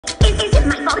It's just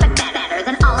my fault I'm better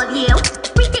than all of you.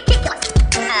 Ridiculous.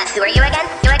 Who are you again?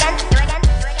 You again? You again?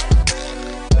 You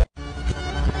again?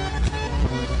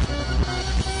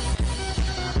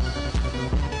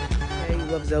 Hey, you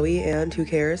love Zoe, and who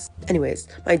cares? Anyways,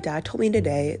 my dad told me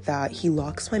today that he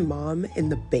locks my mom in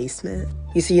the basement.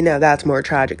 You see, now that's more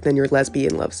tragic than your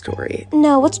lesbian love story.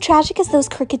 No, what's tragic is those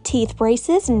crooked teeth.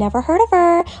 Braces, never heard of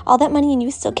her. All that money and you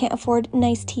still can't afford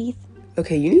nice teeth.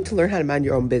 Okay, you need to learn how to mind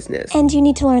your own business. And you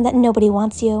need to learn that nobody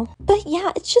wants you. But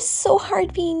yeah, it's just so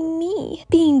hard being me.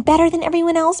 Being better than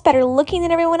everyone else, better looking than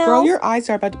everyone else. Girl, your eyes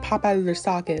are about to pop out of their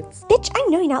sockets. Bitch, I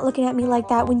know you're not looking at me like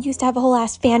that when you used to have a whole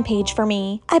ass fan page for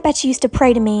me. I bet you used to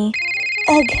pray to me.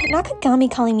 Ugh, not Kagami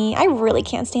calling me. I really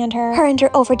can't stand her. Her and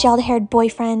her over-gelled-haired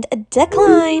boyfriend. A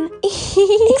decline.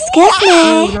 Excuse me.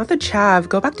 No, not the chav.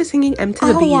 Go back to singing M to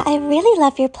the beat. Oh yeah, I really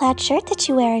love your plaid shirt that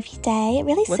you wear every day. It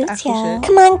really What suits you. actual shit?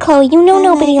 Come on, Chloe. You know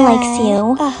nobody likes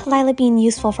you. Ugh, Lila being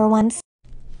useful for once.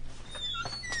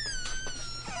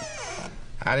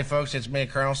 Howdy, folks. It's me,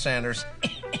 Colonel Sanders.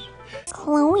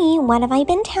 Chloe, what have I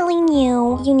been telling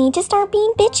you? You need to start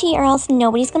being bitchy or else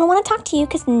nobody's gonna want to talk to you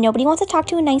because nobody wants to talk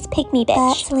to a nice pick-me bitch.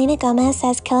 But Selena Gomez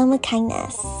says kill him with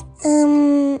kindness.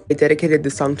 I dedicated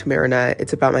this song to Marinette.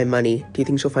 It's about my money. Do you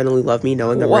think she'll finally love me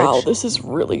knowing I'm rich? Wow, this is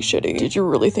really shitty. Did you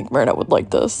really think Marinette would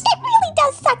like this? It really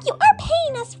does suck. You are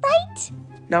paying us, right?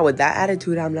 Not with that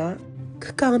attitude, I'm not.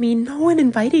 Kagami, no one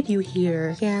invited you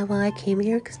here. Yeah, well, I came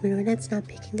here because Marinette's not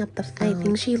picking up the phone. I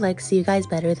think she likes you guys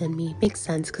better than me. Makes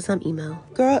sense, because I'm emo.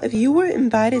 Girl, if you were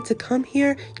invited to come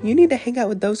here, you need to hang out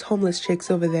with those homeless chicks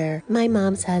over there. My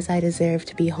mom says I deserve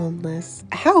to be homeless.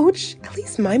 Ouch! At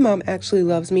least my mom actually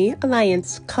loves me.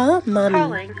 Alliance, call mommy.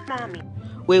 Calling mommy.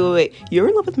 Wait. You're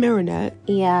in love with Marinette?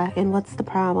 Yeah, and what's the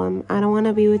problem? I don't want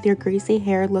to be with your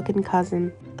greasy-haired looking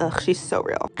cousin. Ugh, she's so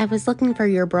real. I was looking for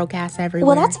your broke ass everywhere.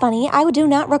 Well, that's funny. I do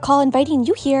not recall inviting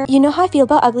you here. You know how I feel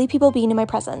about ugly people being in my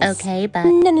presence. Okay, but...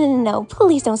 No.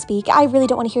 Please don't speak. I really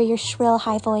don't want to hear your shrill,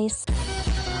 high voice.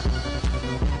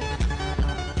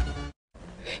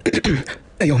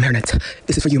 Hey, yo, Marinette.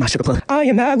 This is for you, my sugar plum. I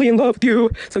am madly in love with you.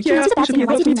 So yeah, you should be in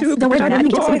love with me too. Don't worry about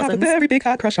it. I have a very big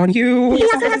hot crush on you. He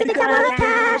also has a big amount of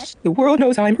cash. The world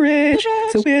knows I'm rich.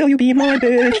 So will you be my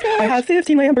bitch? I have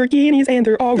 15 Lamborghinis and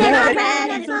they're all red.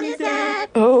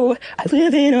 Oh, I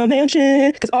live in a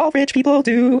mansion, cause all rich people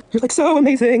do. You're like so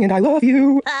amazing and I love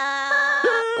you.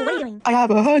 What are you doing? I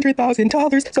have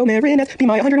 $100,000, so Marinette, be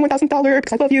my $101,000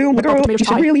 because I love you. My girl, you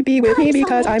should really be with me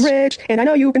because I'm rich. And I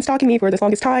know you've been stalking me for the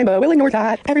longest time, but we'll ignore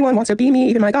that. Everyone wants to be me,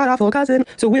 even my god-awful cousin.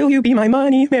 So will you be my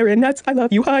money, Marinette? I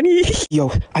love you, honey.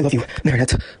 Yo, I love you,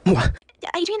 Marinette. Mwah.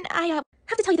 Adrian, I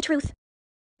have to tell you the truth.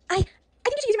 I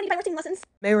think you should use your money to buy more singing lessons.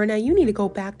 Marinette, you need to go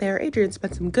back there. Adrian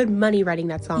spent some good money writing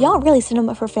that song. Y'all really set him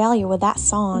up for failure with that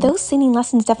song. Those singing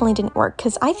lessons definitely didn't work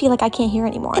because I feel like I can't hear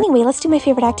anymore. Anyway, let's do my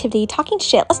favorite activity, talking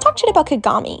shit. Let's talk shit about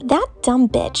Kagami. That dumb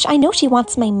bitch. I know she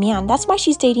wants my man. That's why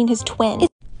she's dating his twin.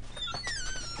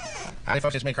 Howdy,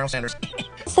 folks. It's me, Colonel Sanders.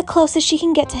 It's the closest she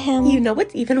can get to him. You know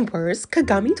what's even worse?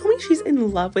 Kagami told me she's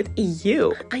in love with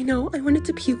you. I know, I wanted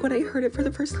to puke when I heard it for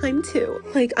the first time too.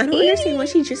 Like, I don't understand why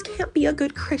she just can't be a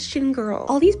good Christian girl.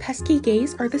 All these pesky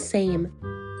gays are the same.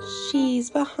 She's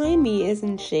behind me,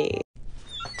 isn't she?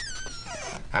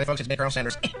 Howdy, folks. It's me, Colonel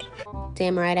Sanders.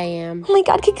 Damn right I am. Oh my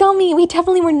god, Kagami, we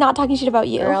definitely were not talking shit about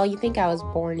you. Girl, you think I was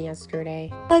born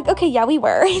yesterday. Like, okay, yeah, we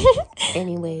were.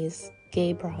 Anyways,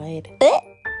 gay bride.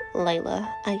 Layla,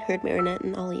 I heard Marinette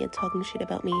and Alia talking shit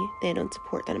about me. They don't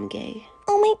support that I'm gay.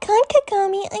 Oh my god,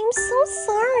 Kagami, I'm so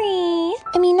sorry.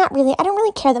 I mean, not really. I don't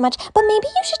really care that much. But maybe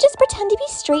you should just pretend to be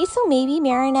straight so maybe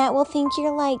Marinette will think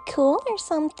you're, like, cool or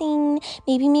something.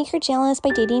 Maybe make her jealous by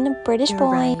dating a British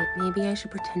boy. Right. Maybe I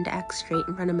should pretend to act straight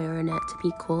in front of Marinette to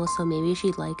be cool so maybe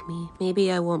she'd like me.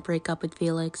 Maybe I won't break up with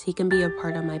Felix. He can be a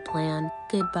part of my plan.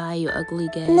 Goodbye, you ugly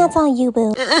gay. And that's all you,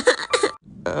 boo.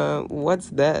 What's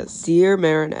this? Dear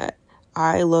Marinette,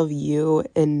 I love you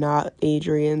and not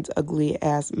Adrian's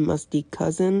ugly-ass musty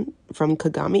cousin from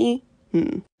Kagami?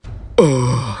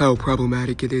 Oh, how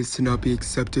problematic it is to not be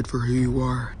accepted for who you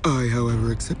are. I,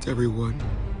 however, accept everyone.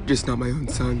 Just not my own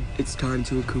son. It's time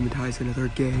to akumatize another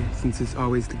gay, since it's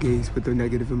always the gays with their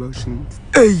negative emotions.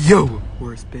 Hey, yo!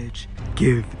 Worst bitch.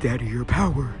 Give daddy your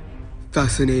power.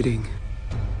 Fascinating.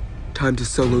 Time to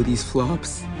solo these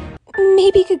flops.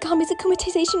 Maybe Kagami's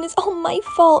akumatization is all my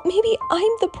fault. Maybe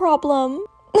I'm the problem.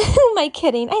 Am I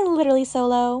kidding? I literally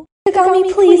solo. Kagami,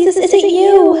 please, this isn't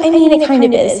you. I mean, it kind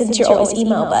of is since you're always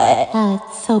emo, but...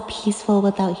 It's so peaceful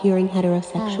without hearing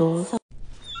heterosexuals.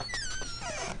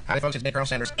 Howdy, folks, it's me, Colonel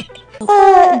Sanders.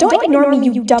 Don't ignore me,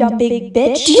 you dumb big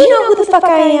bitch. Do you know who the fuck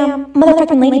I am?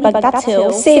 Motherfucking ladybug, that's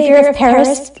who. Savior of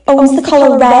Paris, owns the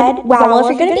color red. Wow, well, if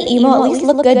you're gonna be emo, at least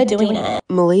look good doing it.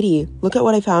 Milady, look at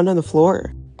what I found on the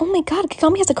floor. Oh my god,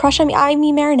 Kagami has a crush on me. I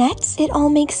mean, Marinette. It all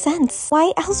makes sense.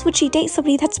 Why else would she date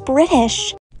somebody that's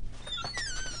British?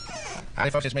 Howdy,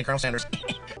 folks, it's me, Colonel Sanders.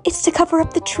 It's to cover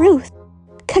up the truth.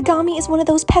 Kagami is one of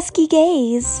those pesky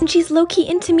gays. And she's low-key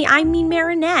into me, I mean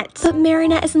Marinette. But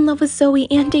Marinette is in love with Zoe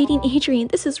and dating Adrian.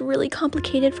 This is really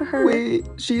complicated for her. Wait,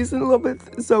 she's in love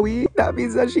with Zoe? That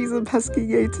means that she's a pesky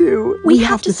gay too. We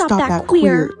have to stop that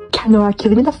queer. Kendall,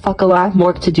 killing me the fuck alive.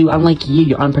 More to do. Unlike you,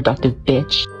 you unproductive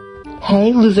bitch.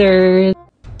 Hey, losers.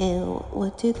 Ew,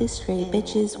 what do the straight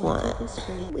bitches want?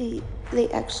 Wait, they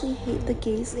actually hate the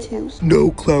gays too? No,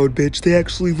 Cloud bitch, they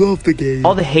actually love the gays.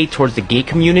 All the hate towards the gay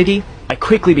community, I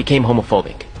quickly became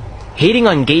homophobic. Hating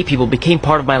on gay people became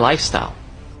part of my lifestyle.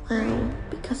 Wow,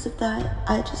 because of that,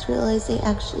 I just realized they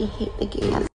actually hate the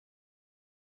gays.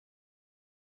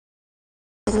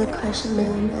 The crush on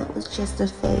Marinette was just a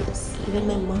phase. Even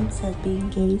my mom said being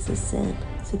gay is a sin,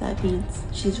 so that means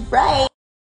she's right.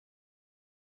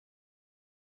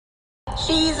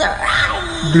 She's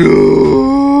right. No.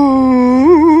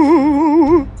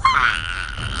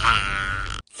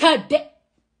 Today.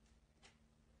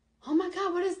 Oh my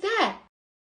god, what is that?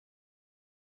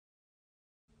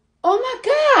 Oh my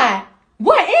god,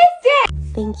 what is that?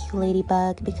 Thank you,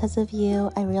 Ladybug. Because of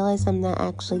you, I realized I'm not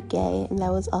actually gay, and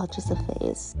that was all just a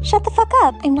phase. Shut the fuck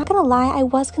up. I'm not gonna lie, I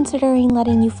was considering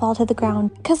letting you fall to the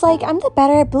ground. Cause like, I'm the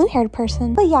better blue-haired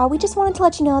person. But yeah, we just wanted to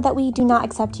let you know that we do not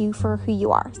accept you for who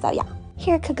you are. So yeah.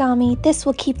 Here, Kagami, this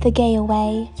will keep the gay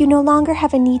away. You no longer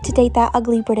have a need to date that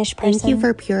ugly British person. Thank you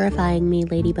for purifying me,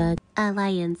 Ladybug.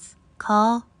 Alliance.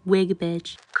 Call Wig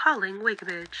Bitch. Calling Wig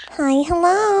Bitch. Hi,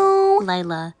 hello.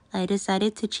 Lila, I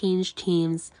decided to change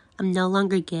teams. I'm no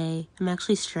longer gay. I'm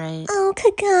actually straight. Oh,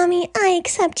 Kagami, I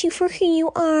accept you for who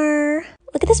you are.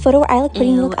 Look at this photo where I look pretty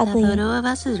and you look ugly. The photo of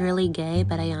us is really gay,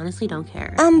 but I honestly don't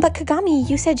care. But Kagami,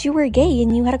 you said you were gay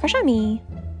and you had a crush on me.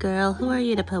 Girl, who are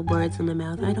you to put words in my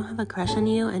mouth? I don't have a crush on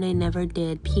you, and I never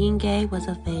did. Being gay was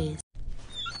a phase.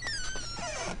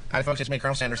 Howdy, folks, it's me,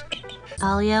 Colonel Sanders.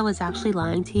 Alia was actually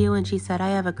lying to you when she said I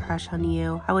have a crush on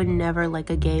you. I would never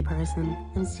like a gay person.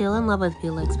 I'm still in love with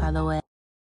Felix, by the way.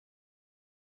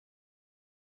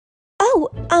 Oh,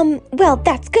 well,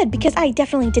 that's good because I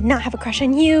definitely did not have a crush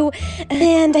on you,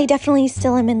 and I definitely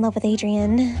still am in love with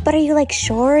Adrian. But are you, like,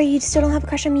 sure you still don't have a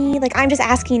crush on me? Like, I'm just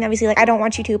asking, obviously, like, I don't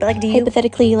want you to, but, like, do you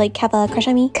hypothetically, like, have a crush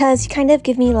on me? Because you kind of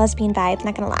give me lesbian vibes,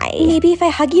 not gonna lie. Maybe if I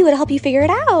hug you, it'll help you figure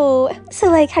it out. So,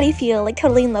 like, how do you feel? Like,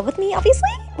 totally in love with me, obviously?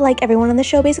 Like, everyone on the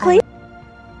show, basically?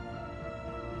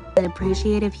 I'd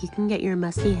appreciate if you can get your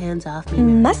musty hands off me.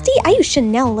 Musty? I use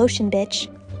Chanel lotion, bitch.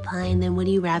 Fine, then would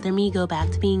you rather me go back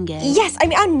to being gay? Yes, I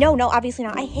mean, no, obviously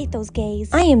not. I hate those gays.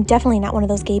 I am definitely not one of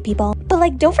those gay people. But,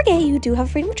 like, don't forget, you do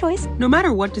have freedom of choice. No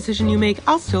matter what decision you make,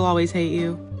 I'll still always hate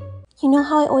you. You know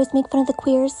how I always make fun of the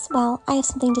queers? Well, I have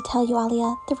something to tell you,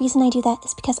 Alia. The reason I do that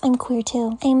is because I'm queer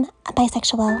too. I'm a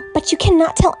bisexual. But you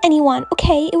cannot tell anyone,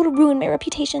 okay? It would ruin my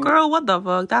reputation. Girl, what the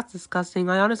fuck? That's disgusting.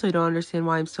 I honestly don't understand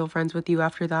why I'm still friends with you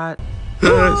after that.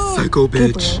 Psycho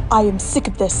bitch. I am sick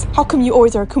of this. How come you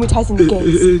always are akumatizing the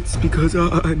gays? It's because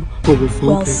I'm homophobic.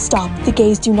 Well, stop. The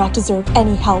gays do not deserve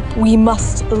any help. We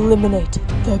must eliminate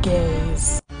the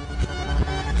gays.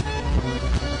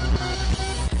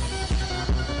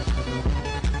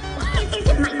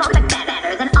 Is my fault I'm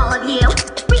better than all of you?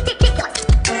 Ridiculous.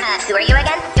 Who are you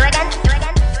again? You again? You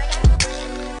again?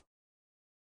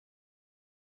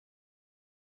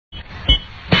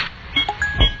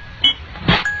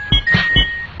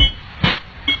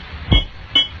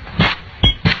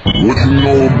 What you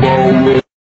know about it?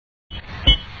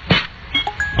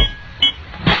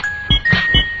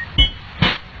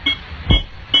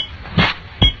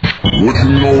 What you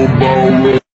know about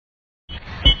it?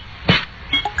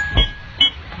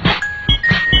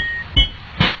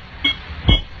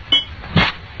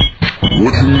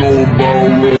 What you know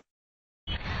about it?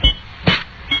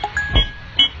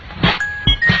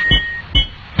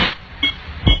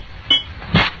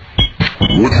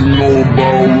 What you know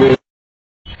about it?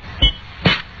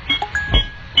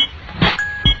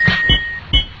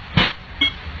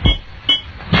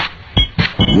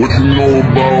 What you know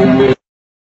about it?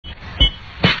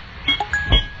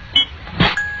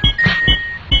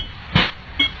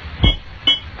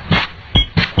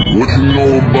 What you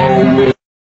know about it?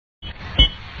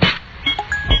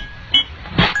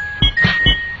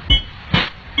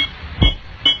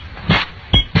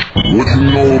 What you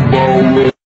know about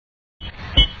it?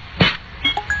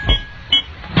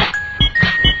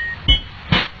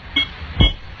 What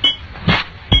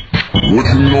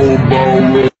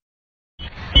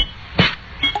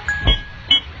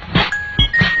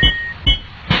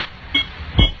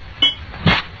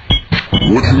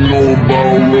What you know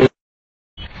about it?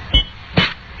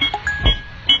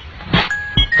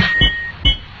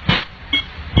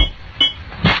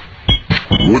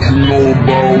 What you know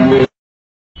about it?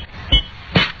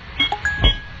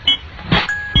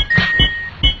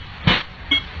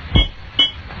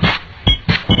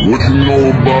 What you know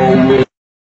about it?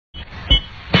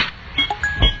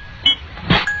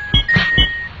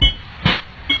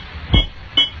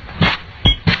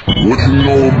 What you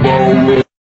know about it?